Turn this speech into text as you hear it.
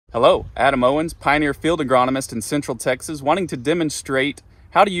Hello, Adam Owens, Pioneer Field Agronomist in Central Texas, wanting to demonstrate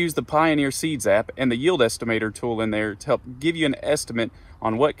how to use the Pioneer Seeds app and the Yield Estimator tool in there to help give you an estimate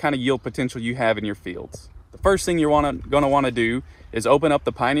on what kind of yield potential you have in your fields. The first thing you're going to want to do is open up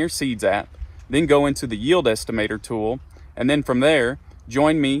the Pioneer Seeds app, then go into the Yield Estimator tool, and then from there,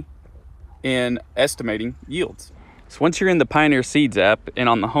 join me in estimating yields. So once you're in the Pioneer Seeds app and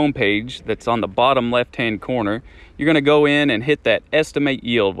on the home page that's on the bottom left-hand corner, you're going to go in and hit that Estimate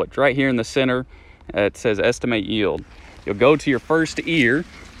Yield, what's right here in the center. It says Estimate Yield. You'll go to your first ear,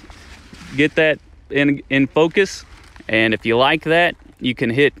 get that in focus, and if you like that, you can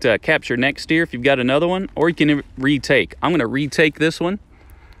hit Capture Next Ear if you've got another one, or you can retake. I'm going to retake this one.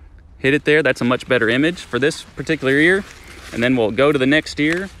 Hit it there. That's a much better image for this particular ear. And then we'll go to the next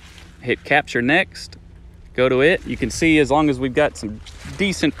ear, hit Capture Next. Go to it. You can see as long as we've got some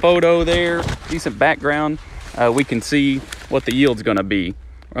decent photo there, decent background, we can see what the yield's going to be.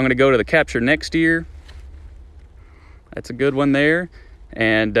 I'm going to go to the Capture Next Ear. That's a good one there.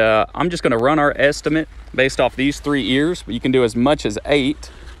 And I'm just going to run our estimate based off these 3 ears, but you can do as much as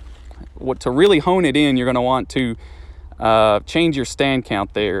 8. To really hone it in, you're going to want to change your stand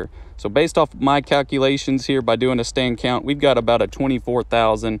count there. So based off my calculations here, by doing a stand count, we've got about a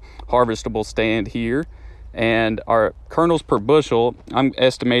 24,000 harvestable stand here. And our kernels per bushel, I'm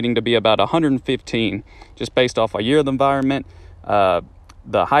estimating to be about 115, just based off a year of the environment, the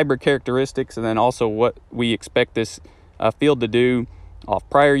hybrid characteristics, and then also what we expect this field to do off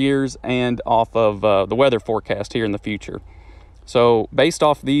prior years and off of the weather forecast here in the future. So based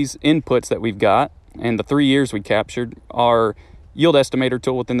off these inputs that we've got and the 3 years we captured, our Yield Estimator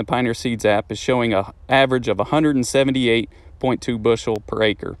tool within the Pioneer Seeds app is showing an average of 178.2 bushel per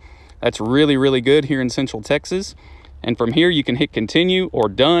acre. That's really, really good here in Central Texas. And from here, you can hit continue or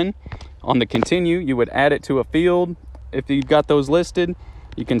done. On the continue, you would add it to a field. If you've got those listed,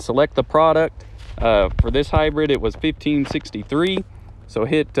 you can select the product. For this hybrid, it was 1563. So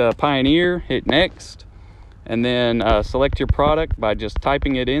hit Pioneer, hit next, and then select your product by just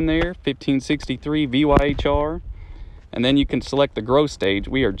typing it in there, 1563 VYHR. And then you can select the growth stage.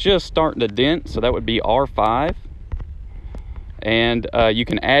 We are just starting to dent, so that would be R5. And you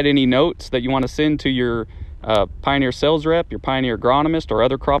can add any notes that you want to send to your Pioneer sales rep, your Pioneer agronomist, or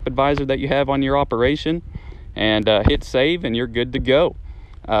other crop advisor that you have on your operation, and hit save, and you're good to go.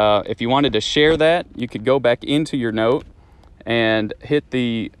 If you wanted to share that, you could go back into your note and hit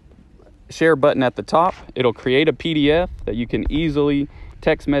the share button at the top. It'll create a PDF that you can easily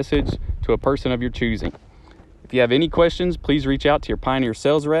text message to a person of your choosing. If you have any questions, please reach out to your Pioneer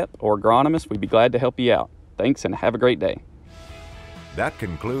sales rep or agronomist. We'd be glad to help you out. Thanks, and have a great day. That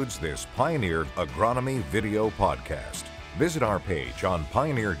concludes this Pioneer Agronomy video podcast. Visit our page on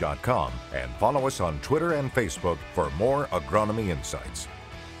pioneer.com and follow us on Twitter and Facebook for more agronomy insights.